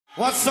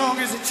What song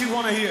is it you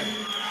want to hear?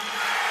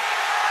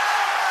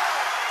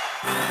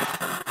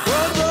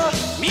 Put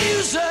the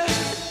music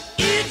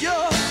in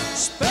your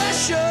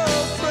special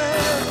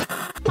friend.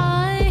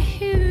 I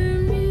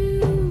hear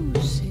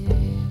music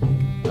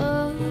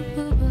up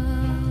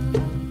above.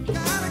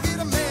 Gotta get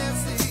a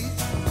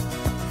message,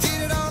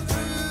 get it on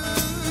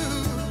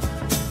through.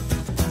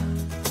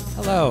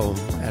 Hello,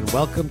 and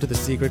welcome to the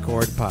Secret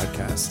Chord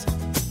podcast.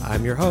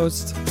 I'm your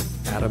host,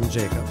 Adam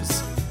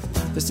Jacobs.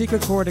 The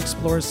Secret Chord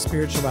explores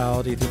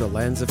spirituality through the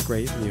lens of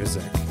great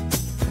music,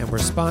 and we're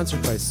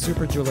sponsored by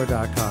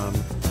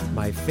superjeweler.com,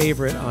 my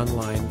favorite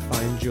online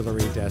fine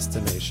jewelry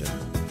destination.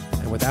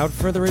 And without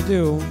further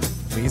ado,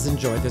 please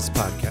enjoy this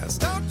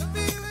podcast.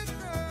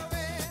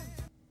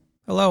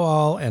 Hello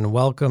all, and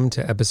welcome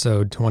to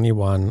episode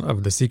 21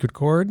 of The Secret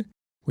Chord.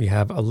 We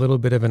have a little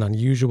bit of an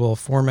unusual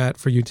format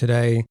for you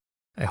today.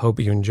 I hope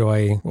you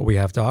enjoy what we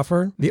have to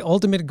offer. The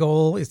ultimate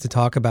goal is to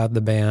talk about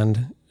the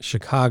band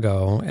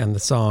Chicago and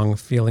the song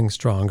Feeling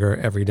Stronger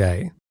Every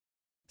Day.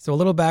 So a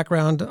little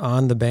background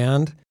on the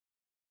band.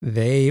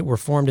 They were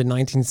formed in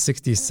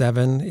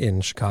 1967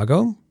 in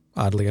Chicago,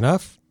 oddly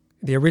enough.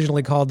 They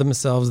originally called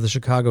themselves the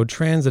Chicago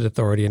Transit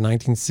Authority in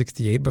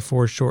 1968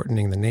 before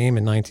shortening the name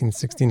in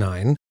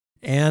 1969.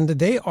 And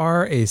they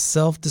are a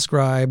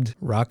self-described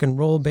rock and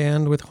roll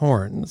band with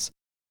horns,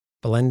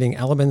 blending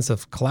elements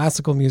of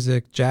classical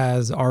music,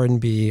 jazz,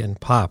 R&B, and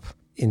pop.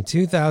 In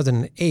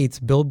 2008,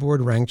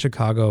 Billboard ranked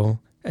Chicago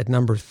at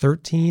number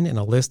 13 in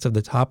a list of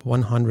the top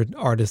 100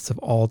 artists of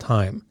all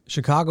time.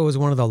 Chicago is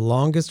one of the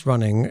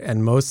longest-running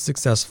and most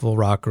successful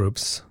rock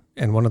groups,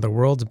 and one of the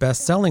world's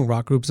best-selling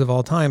rock groups of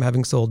all time,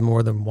 having sold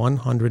more than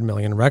 100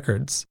 million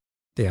records.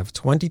 They have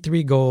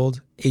 23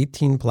 gold,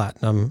 18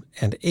 platinum,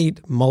 and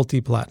 8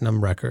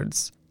 multi-platinum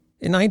records.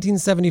 In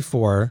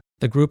 1974,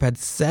 the group had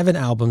 7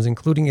 albums,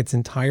 including its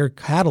entire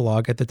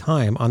catalog at the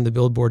time, on the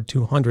Billboard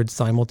 200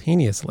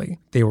 simultaneously.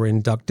 They were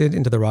inducted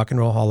into the Rock and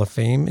Roll Hall of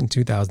Fame in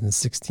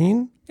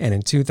 2016, and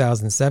in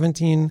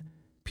 2017,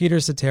 Peter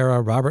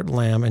Cetera, Robert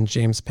Lamb, and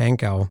James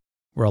Pankow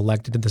were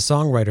elected to the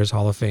Songwriters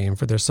Hall of Fame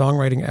for their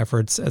songwriting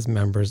efforts as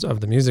members of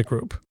the music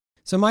group.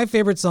 So my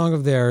favorite song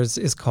of theirs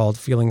is called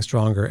Feeling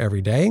Stronger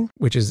Every Day,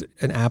 which is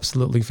an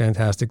absolutely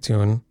fantastic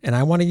tune, and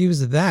I want to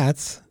use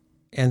that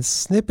and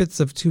snippets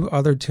of 2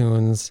 other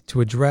tunes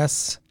to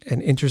address an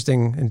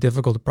interesting and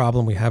difficult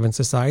problem we have in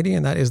society,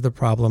 and that is the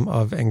problem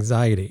of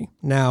anxiety.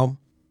 Now,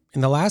 in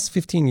the last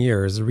 15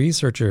 years,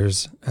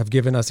 researchers have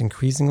given us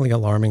increasingly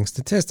alarming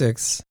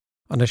statistics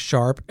on a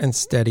sharp and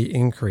steady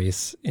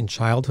increase in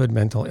childhood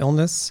mental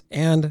illness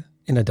and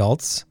in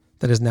adults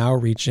that is now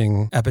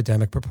reaching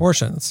epidemic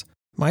proportions.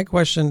 My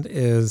question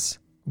is,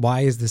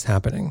 why is this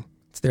happening?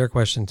 It's their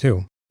question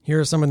too. Here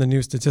are some of the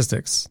new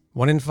statistics.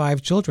 1 in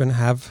 5 children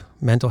have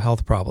mental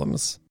health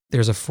problems.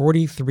 There's a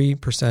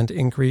 43%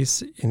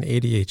 increase in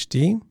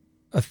ADHD,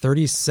 a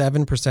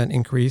 37%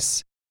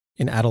 increase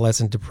in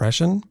adolescent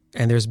depression,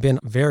 and there's been,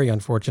 very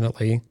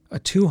unfortunately, a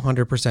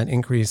 200%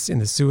 increase in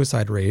the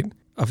suicide rate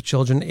of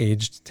children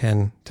aged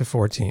 10 to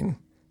 14.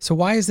 So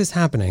why is this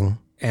happening,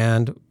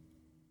 and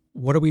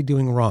what are we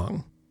doing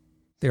wrong?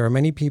 There are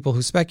many people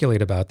who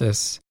speculate about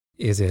this.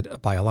 Is it a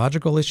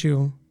biological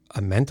issue,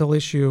 a mental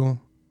issue?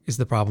 Is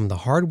the problem the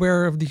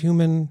hardware of the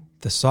human,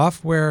 the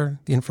software,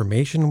 the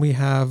information we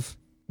have?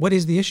 What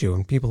is the issue?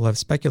 And people have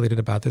speculated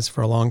about this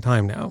for a long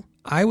time now.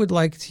 I would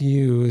like to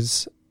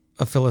use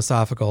a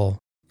philosophical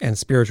and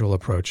spiritual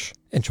approach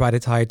and try to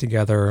tie it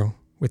together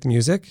with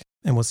music,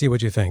 and we'll see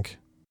what you think.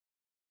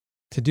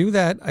 To do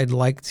that, I'd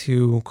like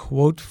to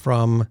quote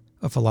from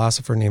a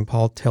philosopher named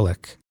Paul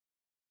Tillich,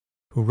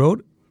 who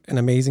wrote an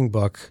amazing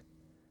book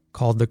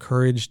called The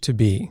Courage to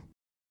Be,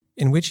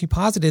 in which he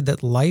posited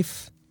that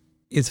life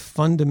is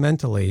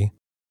fundamentally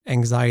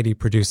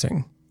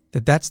anxiety-producing,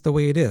 that's the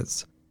way it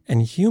is.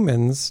 And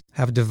humans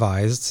have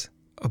devised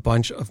a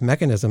bunch of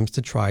mechanisms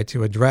to try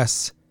to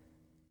address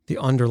the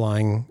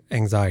underlying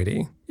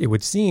anxiety. It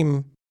would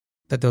seem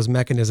that those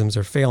mechanisms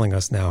are failing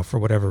us now for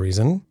whatever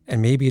reason,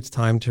 and maybe it's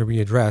time to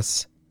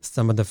readdress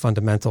some of the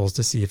fundamentals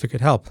to see if it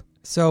could help.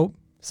 So,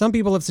 some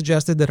people have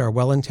suggested that our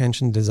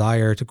well-intentioned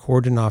desire to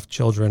cordon off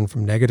children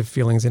from negative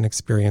feelings and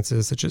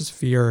experiences such as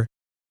fear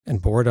and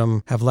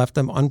boredom have left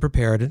them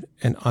unprepared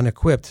and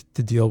unequipped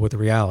to deal with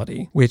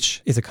reality,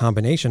 which is a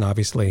combination,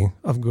 obviously,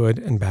 of good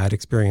and bad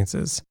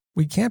experiences.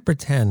 We can't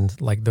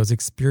pretend like those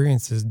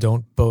experiences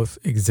don't both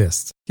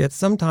exist. Yet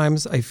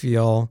sometimes I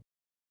feel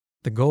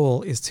the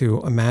goal is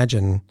to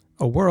imagine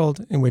a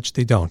world in which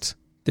they don't.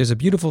 There's a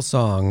beautiful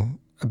song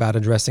about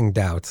addressing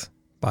doubt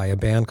by a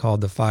band called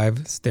the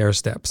 5 Stair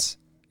Steps,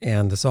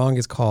 and the song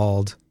is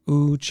called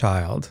Ooh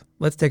Child.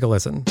 Let's take a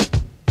listen.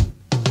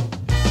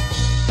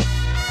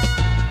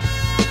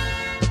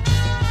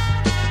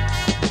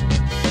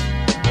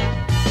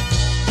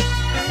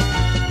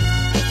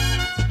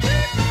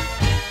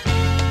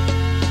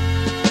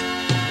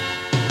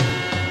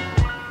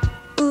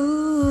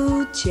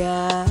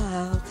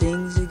 Child,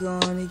 things are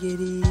gonna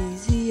get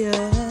easier.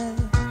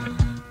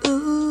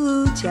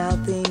 Ooh,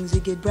 child, things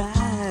will get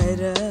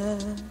brighter.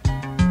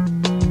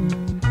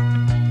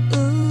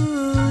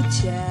 Ooh,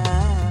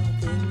 child,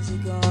 things are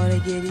gonna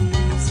get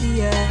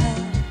easier.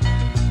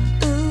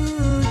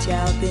 Ooh,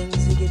 child,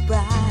 things will get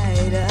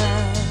brighter.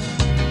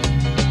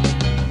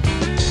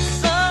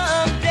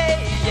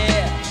 Someday,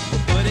 yeah,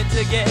 we'll put it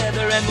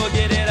together and we'll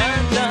get it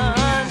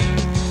undone.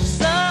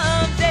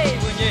 Someday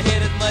when your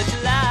head is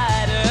much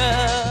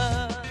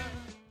lighter.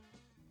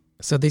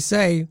 So they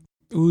say,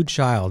 ooh,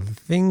 child,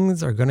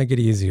 things are going to get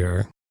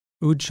easier.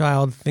 Ooh,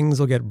 child, things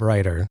will get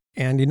brighter.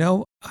 And you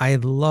know, I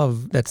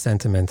love that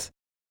sentiment.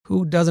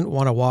 Who doesn't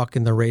want to walk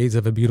in the rays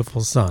of a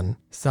beautiful sun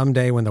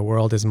someday when the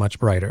world is much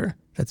brighter?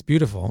 That's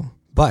beautiful.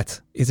 But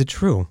is it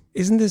true?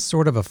 Isn't this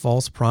sort of a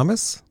false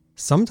promise?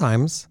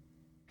 Sometimes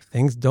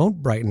things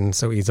don't brighten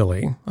so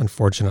easily,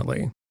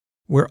 unfortunately.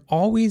 We're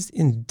always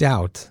in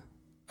doubt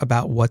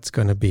about what's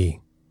going to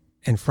be.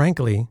 And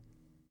frankly,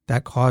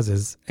 that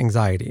causes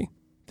anxiety.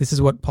 This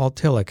is what Paul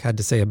Tillich had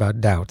to say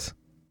about doubt.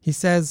 He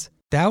says,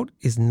 doubt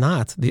is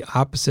not the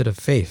opposite of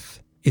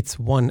faith. It's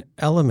one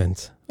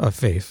element of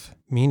faith,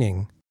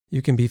 meaning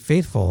you can be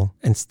faithful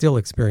and still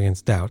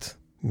experience doubt.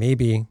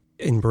 Maybe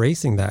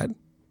embracing that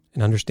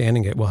and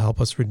understanding it will help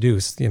us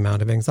reduce the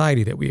amount of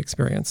anxiety that we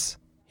experience.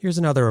 Here's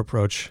another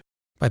approach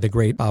by the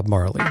great Bob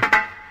Marley.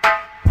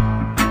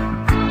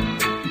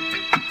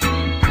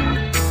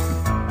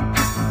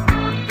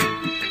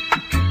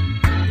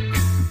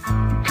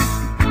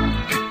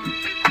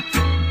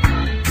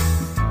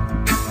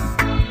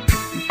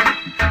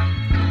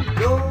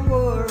 Don't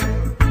worry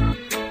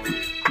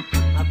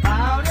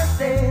about a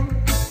thing,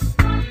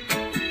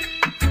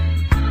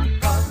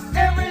 'cause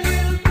every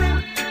little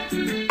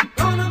thing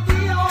gonna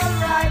be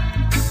alright.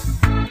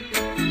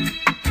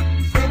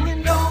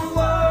 Singing, don't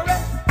worry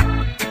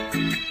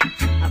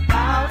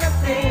about a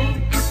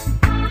thing,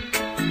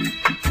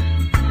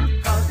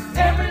 'cause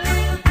every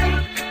little thing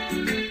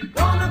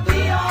gonna be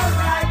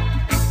alright.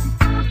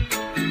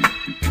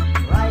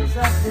 Rise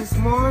up this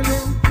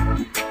morning,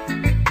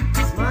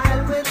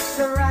 smile with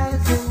the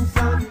rising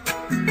sun.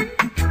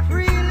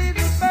 Three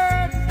little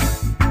birds,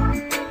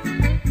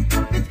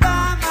 it's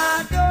by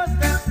my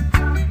doorstep,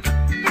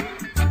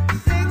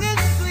 singing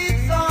sweet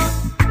songs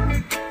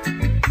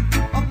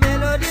of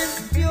melodies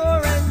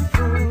pure and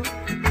true,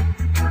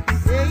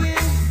 saying,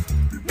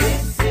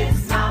 this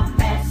is my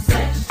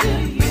message to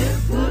you.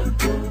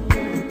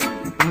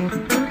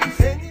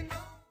 Singing.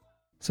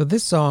 So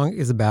this song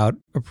is about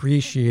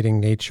appreciating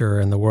nature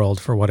and the world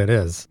for what it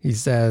is. He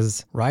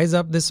says, rise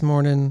up this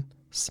morning,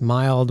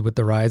 smiled with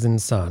the rising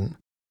sun.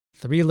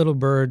 Three little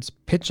birds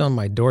pitch on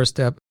my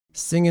doorstep,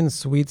 singing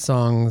sweet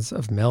songs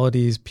of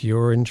melodies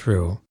pure and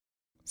true,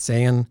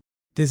 saying,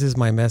 this is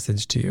my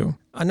message to you.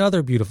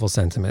 Another beautiful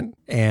sentiment,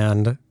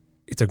 and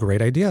it's a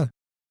great idea.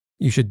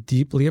 You should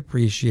deeply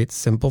appreciate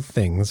simple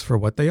things for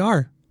what they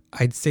are.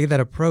 I'd say that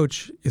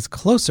approach is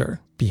closer.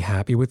 Be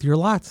happy with your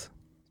lot.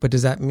 But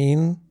does that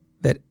mean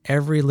that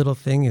every little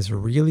thing is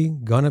really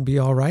gonna be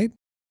all right?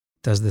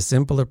 Does the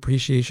simple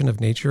appreciation of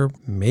nature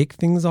make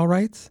things all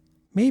right?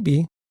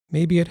 Maybe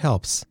it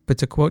helps. But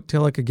to quote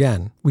Tillich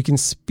again, we can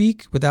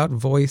speak without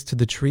voice to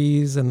the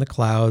trees and the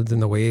clouds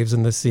and the waves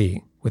and the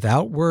sea.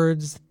 Without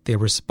words, they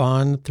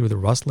respond through the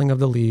rustling of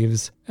the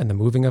leaves and the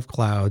moving of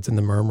clouds and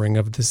the murmuring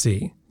of the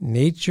sea.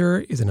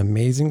 Nature is an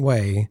amazing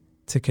way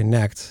to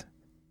connect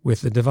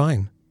with the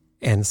divine,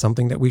 and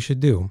something that we should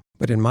do.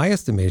 But in my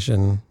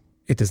estimation,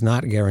 it does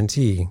not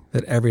guarantee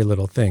that every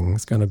little thing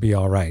is going to be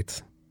all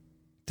right,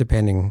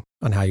 depending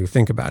on how you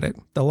think about it.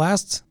 The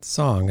last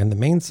song and the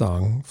main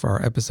song for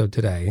our episode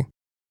today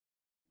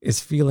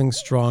is Feeling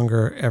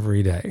Stronger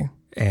Every Day.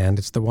 And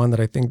it's the one that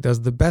I think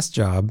does the best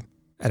job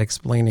at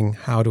explaining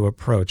how to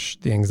approach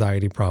the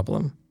anxiety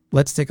problem.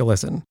 Let's take a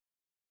listen.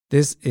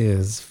 This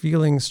is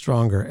Feeling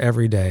Stronger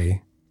Every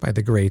Day by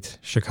the Great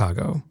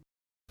Chicago.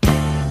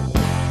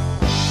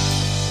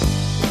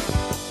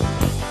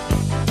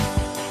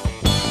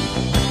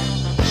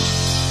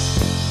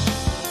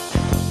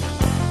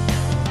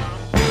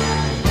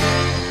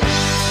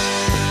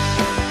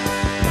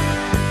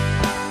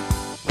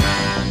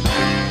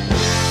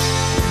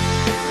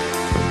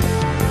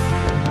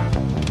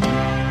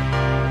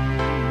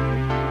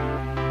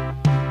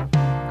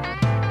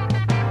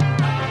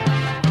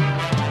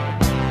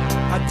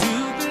 I do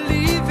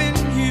believe in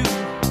you,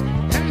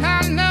 and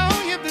I know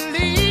you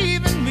believe.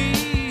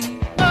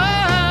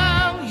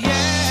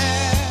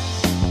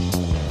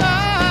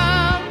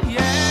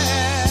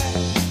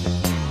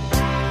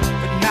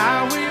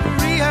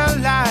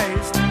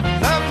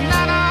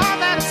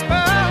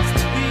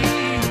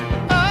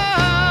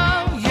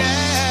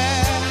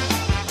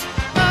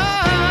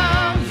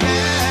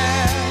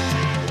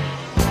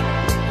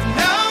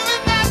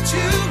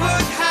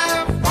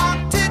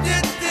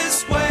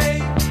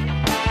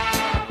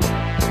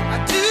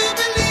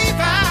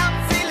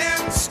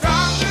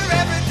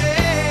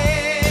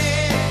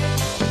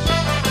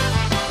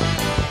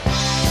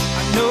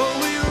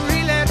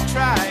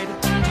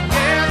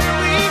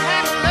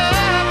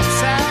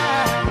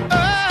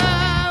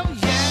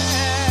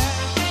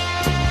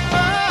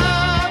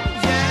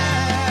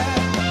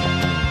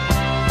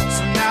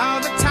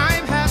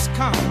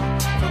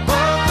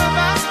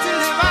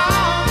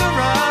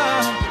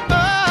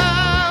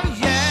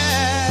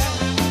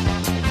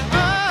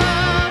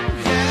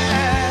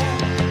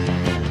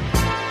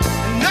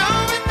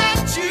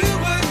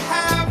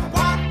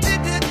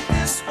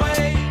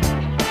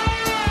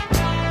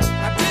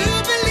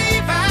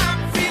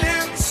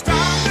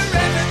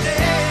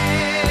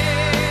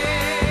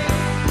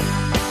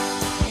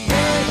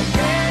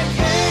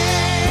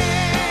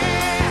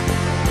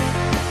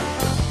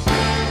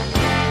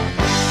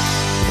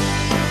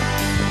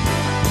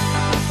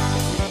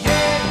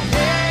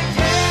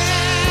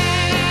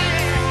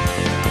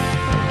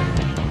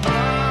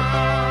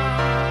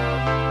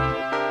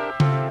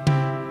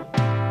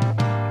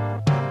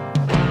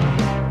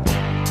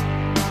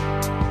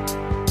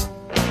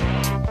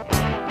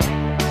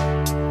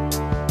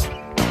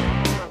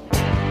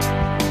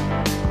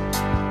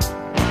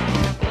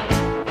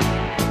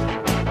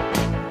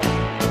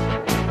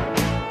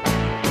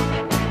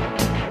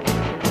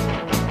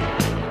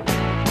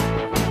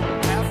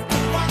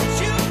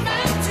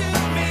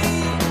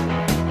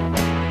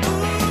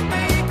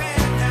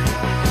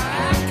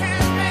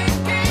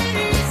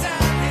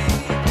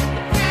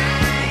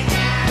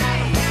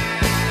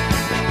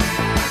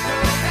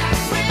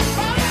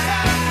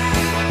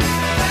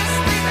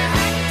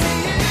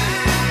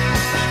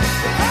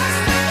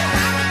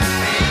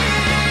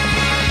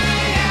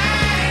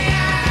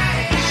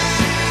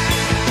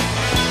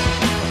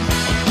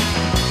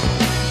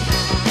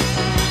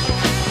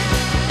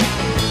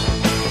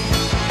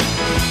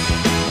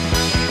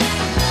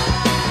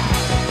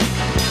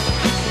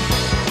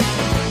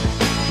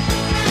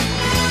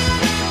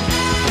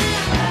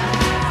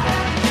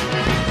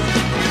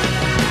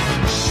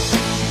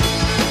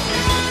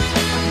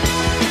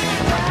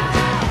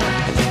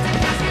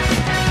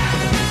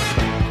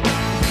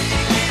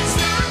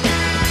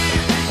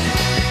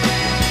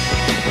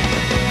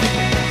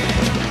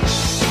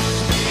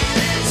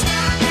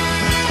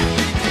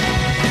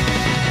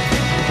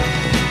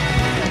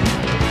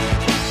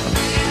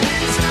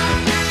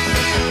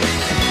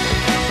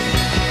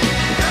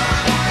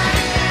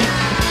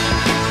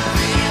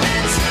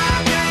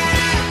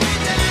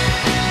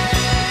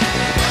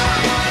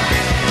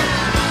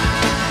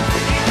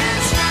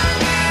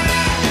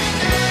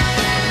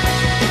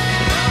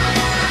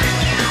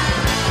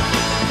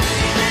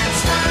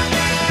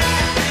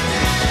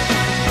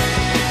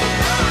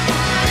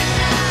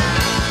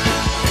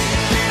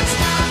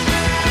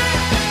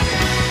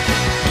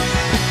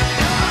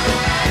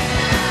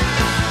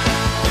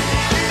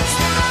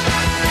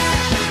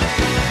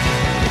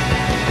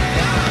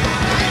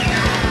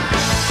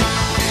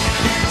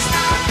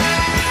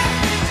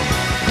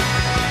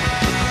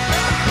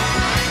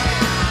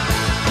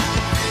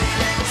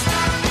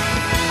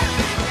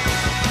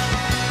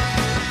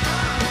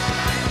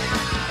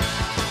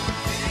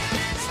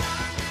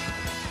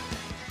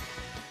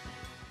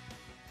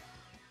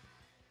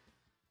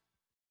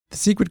 The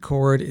Secret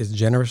Chord is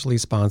generously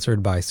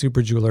sponsored by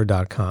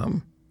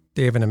superjeweler.com.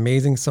 They have an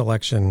amazing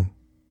selection.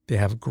 They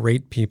have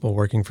great people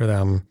working for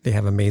them. They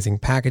have amazing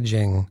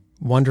packaging,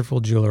 wonderful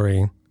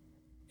jewelry.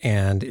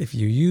 And if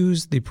you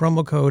use the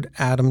promo code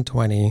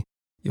ADAM20,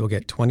 you'll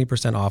get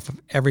 20% off of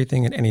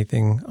everything and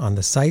anything on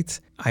the site.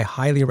 I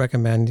highly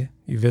recommend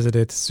you visit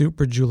it,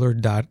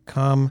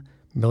 superjeweler.com.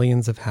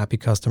 Millions of happy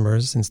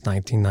customers since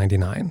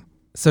 1999.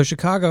 So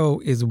Chicago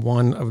is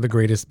one of the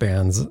greatest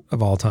bands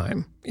of all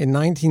time. In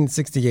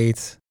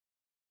 1968,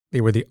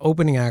 they were the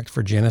opening act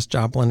for Janis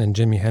Joplin and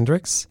Jimi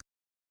Hendrix.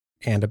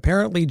 And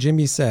apparently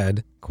Jimmy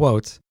said,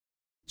 quote,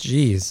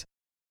 "Geez,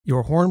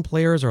 your horn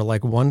players are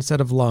like one set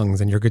of lungs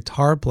and your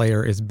guitar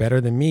player is better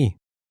than me."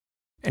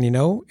 And you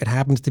know, it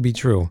happens to be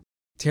true.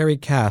 Terry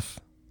Kath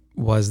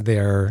was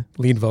their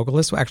lead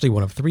vocalist, actually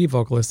one of 3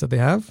 vocalists that they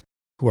have,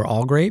 who are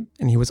all great.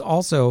 And he was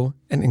also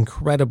an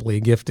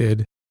incredibly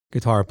gifted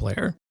guitar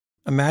player.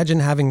 Imagine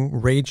having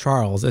Ray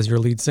Charles as your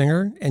lead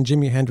singer and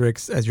Jimi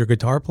Hendrix as your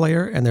guitar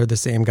player, and they're the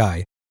same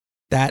guy.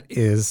 That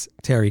is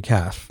Terry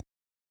Kath.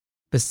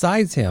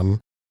 Besides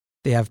him,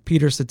 they have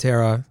Peter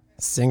Cetera,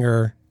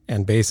 singer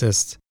and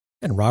bassist,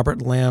 and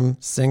Robert Lamb,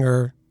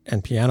 singer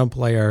and piano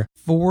player.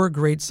 4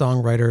 great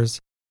songwriters,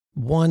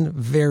 1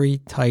 very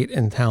tight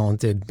and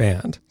talented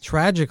band.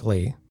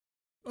 Tragically,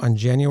 on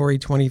January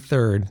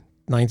 23rd,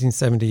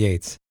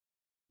 1978,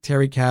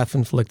 Terry Kath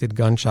inflicted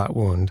gunshot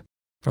wound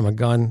from a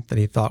gun that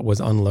he thought was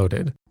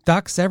unloaded.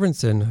 Doc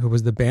Severinsen, who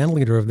was the band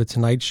leader of The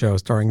Tonight Show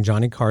starring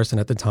Johnny Carson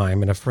at the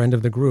time and a friend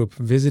of the group,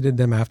 visited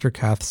them after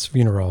Kath's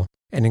funeral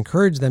and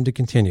encouraged them to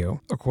continue.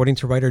 According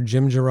to writer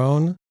Jim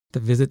Jerome, the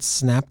visit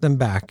snapped them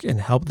back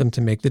and helped them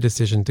to make the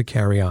decision to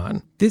carry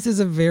on. This is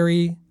a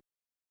very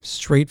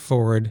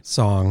straightforward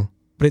song,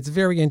 but it's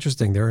very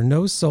interesting. There are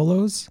no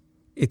solos.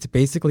 It's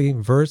basically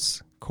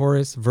verse,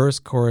 chorus,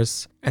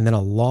 and then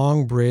a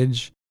long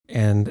bridge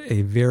and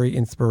a very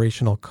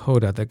inspirational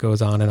coda that goes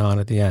on and on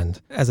at the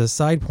end. As a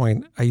side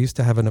point, I used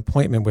to have an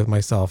appointment with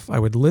myself. I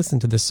would listen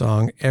to this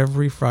song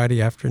every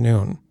Friday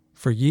afternoon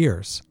for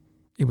years.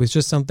 It was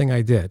just something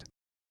I did.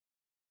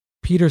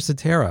 Peter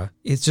Cetera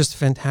is just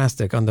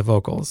fantastic on the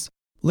vocals.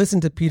 Listen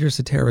to Peter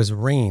Cetera's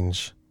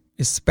range,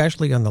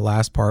 especially on the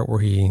last part where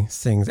he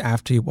sings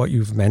 "After What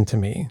You've Meant to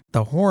Me."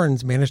 The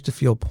horns manage to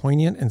feel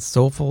poignant and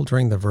soulful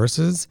during the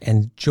verses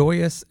and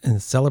joyous and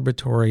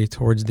celebratory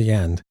towards the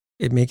end.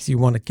 It makes you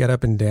want to get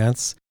up and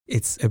dance.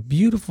 It's a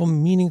beautiful,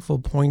 meaningful,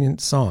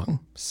 poignant song.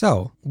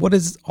 So, what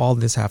does all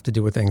this have to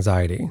do with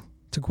anxiety?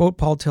 To quote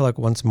Paul Tillich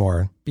once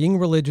more, being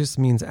religious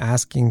means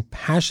asking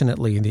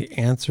passionately the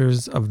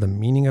answers of the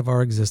meaning of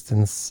our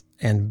existence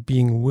and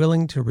being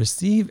willing to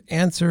receive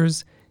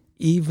answers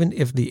even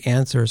if the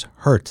answers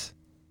hurt.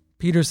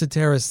 Peter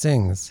Cetera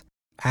sings,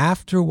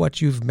 "After what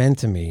you've meant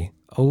to me,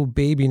 oh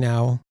baby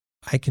now,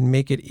 I can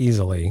make it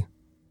easily.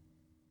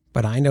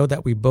 But I know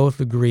that we both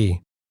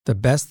agree, the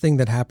best thing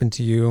that happened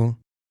to you,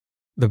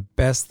 the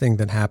best thing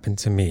that happened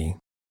to me."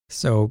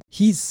 So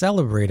he's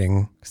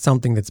celebrating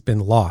something that's been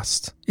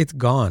lost. It's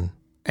gone.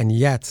 And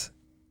yet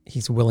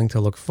he's willing to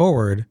look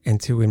forward and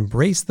to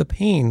embrace the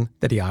pain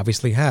that he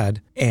obviously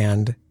had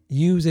and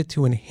use it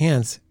to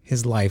enhance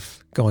his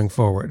life going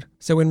forward.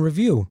 So in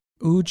review,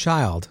 Ooh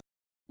Child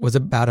was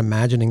about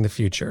imagining the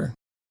future.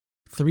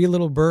 3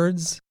 Little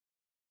Birds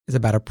is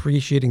about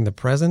appreciating the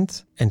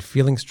present, and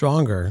Feeling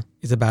Stronger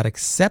is about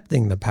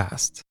accepting the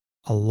past,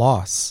 a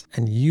loss,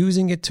 and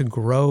using it to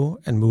grow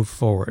and move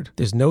forward.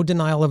 There's no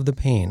denial of the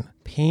pain.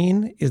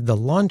 Pain is the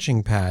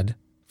launching pad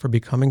for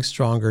becoming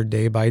stronger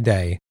day by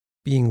day,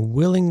 being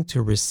willing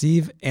to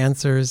receive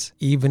answers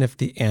even if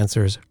the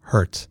answers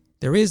hurt.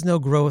 There is no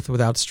growth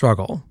without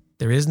struggle.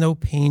 There is no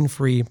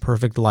pain-free,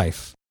 perfect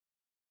life.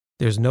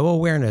 There's no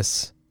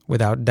awareness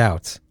without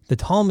doubt. The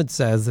Talmud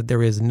says that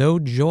there is no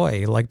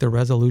joy like the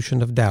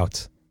resolution of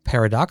doubt.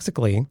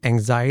 Paradoxically,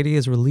 anxiety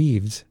is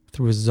relieved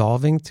through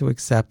resolving to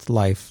accept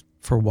life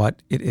for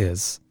what it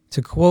is.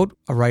 To quote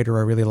a writer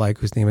I really like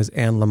whose name is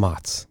Anne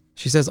Lamott,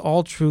 she says,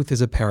 "All truth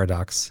is a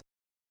paradox.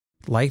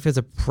 Life is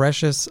a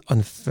precious,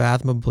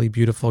 unfathomably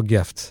beautiful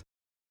gift,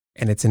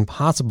 and it's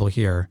impossible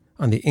here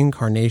on the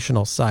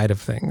incarnational side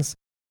of things.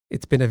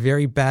 It's been a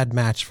very bad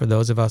match for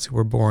those of us who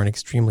were born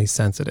extremely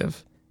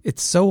sensitive.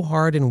 It's so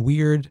hard and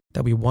weird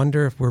that we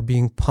wonder if we're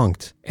being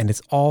punked, and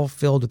it's all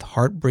filled with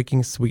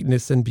heartbreaking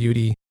sweetness and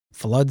beauty,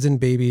 floods and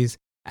babies,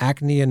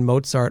 acne and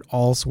Mozart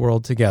all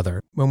swirled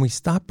together. When we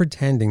stop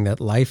pretending that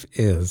life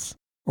is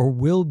or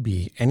will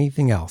be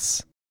anything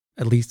else,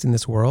 at least in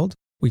this world,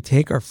 we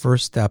take our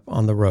first step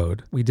on the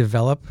road. We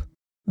develop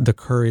the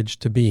courage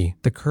to be,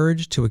 the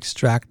courage to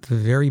extract the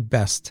very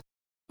best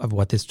of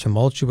what this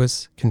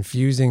tumultuous,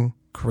 confusing,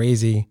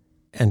 crazy,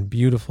 and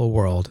beautiful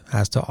world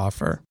has to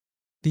offer."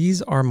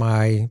 These are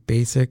my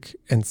basic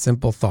and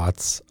simple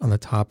thoughts on the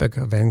topic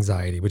of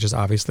anxiety, which is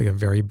obviously a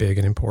very big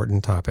and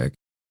important topic.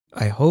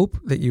 I hope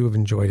that you have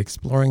enjoyed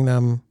exploring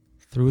them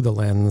through the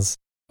lens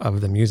of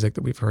the music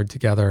that we've heard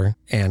together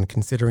and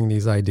considering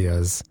these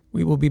ideas.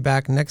 We will be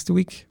back next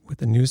week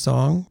with a new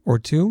song or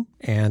two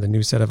and a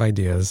new set of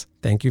ideas.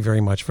 Thank you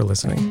very much for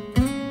listening.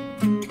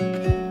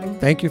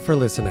 Thank you for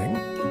listening.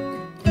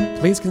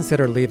 Please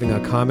consider leaving a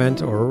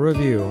comment or a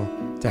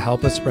review to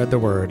help us spread the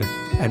word,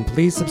 and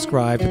please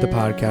subscribe to the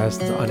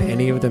podcast on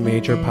any of the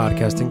major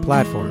podcasting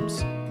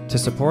platforms. To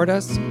support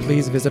us,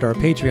 please visit our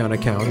Patreon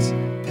accounts,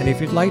 and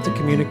if you'd like to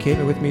communicate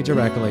with me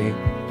directly,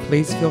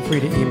 please feel free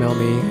to email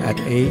me at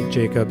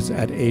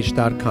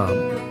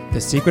ajacobs@h.com. The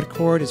Secret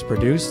Chord is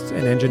produced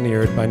and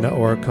engineered by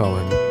Naor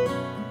Cohen.